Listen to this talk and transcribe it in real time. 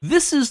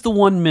This is the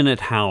 1-minute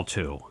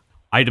how-to.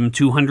 Item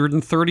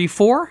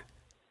 234,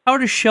 how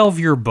to shelve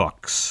your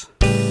books.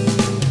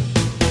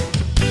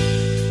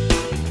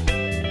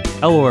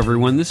 Hello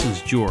everyone, this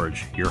is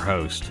George, your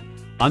host.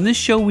 On this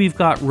show we've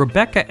got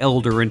Rebecca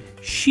Elder, and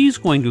she's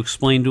going to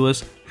explain to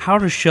us how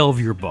to shelve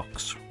your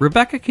books.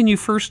 Rebecca, can you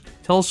first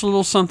tell us a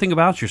little something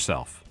about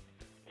yourself?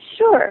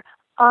 Sure.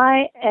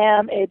 I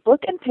am a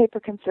book and paper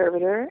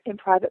conservator in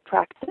private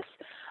practice.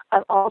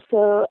 I'm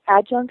also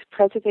Adjunct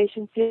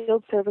Preservation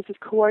Field Services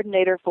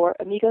Coordinator for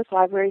Amigos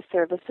Library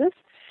Services.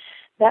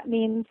 That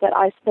means that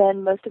I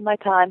spend most of my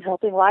time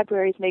helping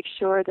libraries make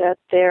sure that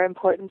their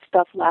important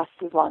stuff lasts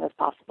as long as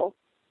possible.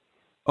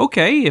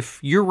 Okay, if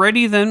you're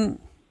ready, then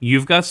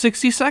you've got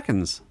 60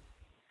 seconds.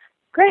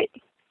 Great.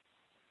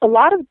 A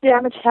lot of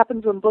damage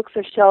happens when books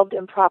are shelved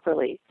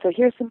improperly, so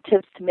here's some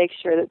tips to make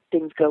sure that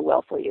things go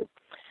well for you.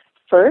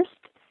 First,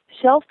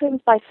 shelve things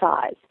by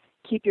size.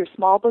 Keep your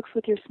small books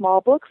with your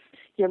small books,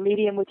 your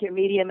medium with your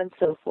medium, and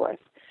so forth.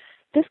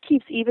 This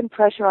keeps even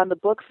pressure on the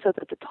books so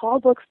that the tall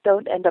books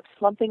don't end up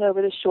slumping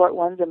over the short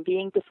ones and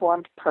being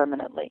deformed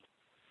permanently.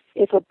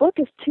 If a book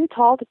is too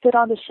tall to fit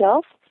on the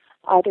shelf,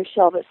 either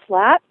shelve it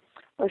flat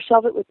or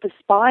shelve it with the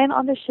spine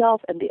on the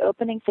shelf and the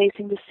opening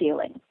facing the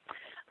ceiling.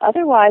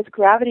 Otherwise,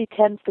 gravity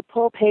tends to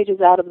pull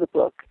pages out of the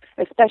book,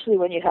 especially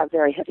when you have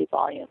very heavy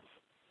volumes.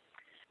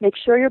 Make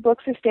sure your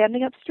books are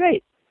standing up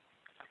straight.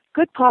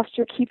 Good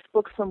posture keeps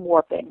books from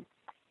warping.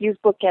 Use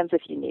bookends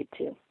if you need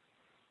to.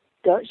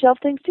 Don't shelve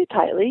things too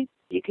tightly.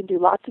 You can do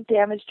lots of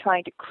damage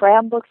trying to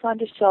cram books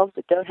onto shelves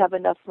that don't have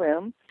enough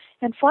room.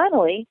 And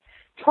finally,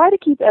 try to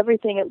keep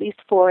everything at least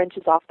 4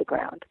 inches off the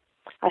ground.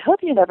 I hope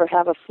you never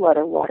have a flood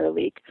or water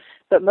leak,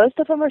 but most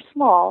of them are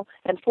small,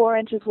 and 4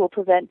 inches will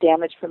prevent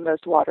damage from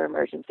most water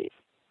emergencies.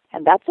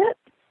 And that's it.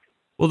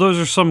 Well, those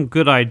are some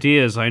good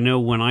ideas. I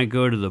know when I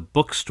go to the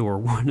bookstore,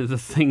 one of the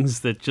things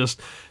that just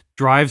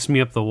drives me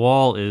up the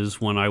wall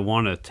is when I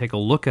want to take a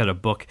look at a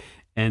book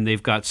and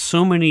they've got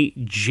so many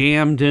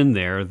jammed in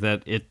there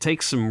that it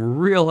takes some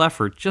real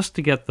effort just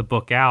to get the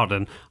book out,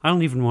 and I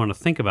don't even want to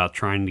think about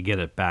trying to get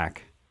it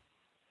back.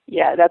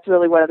 Yeah, that's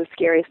really one of the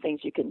scariest things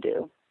you can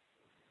do.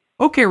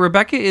 Okay,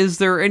 Rebecca, is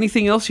there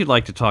anything else you'd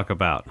like to talk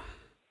about?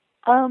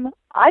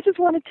 I just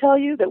want to tell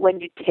you that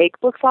when you take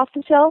books off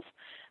the shelf,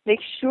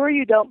 make sure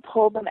you don't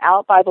pull them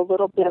out by the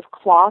little bit of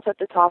cloth at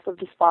the top of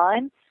the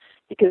spine,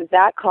 because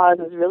that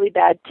causes really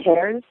bad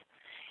tears,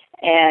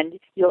 and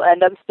you'll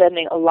end up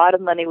spending a lot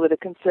of money with a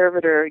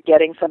conservator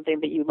getting something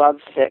that you love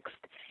fixed.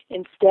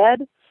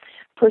 Instead,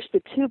 push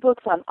the 2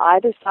 books on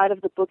either side of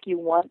the book you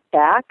want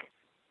back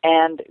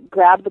and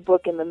grab the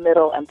book in the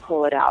middle and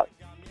pull it out.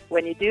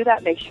 When you do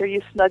that, make sure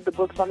you snug the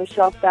books on the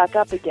shelf back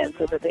up again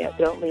so that they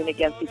don't lean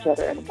against each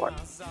other and warp.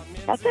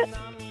 That's it.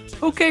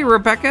 Okay,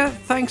 Rebecca,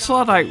 thanks a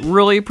lot. I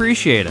really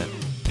appreciate it.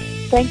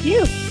 Thank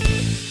you.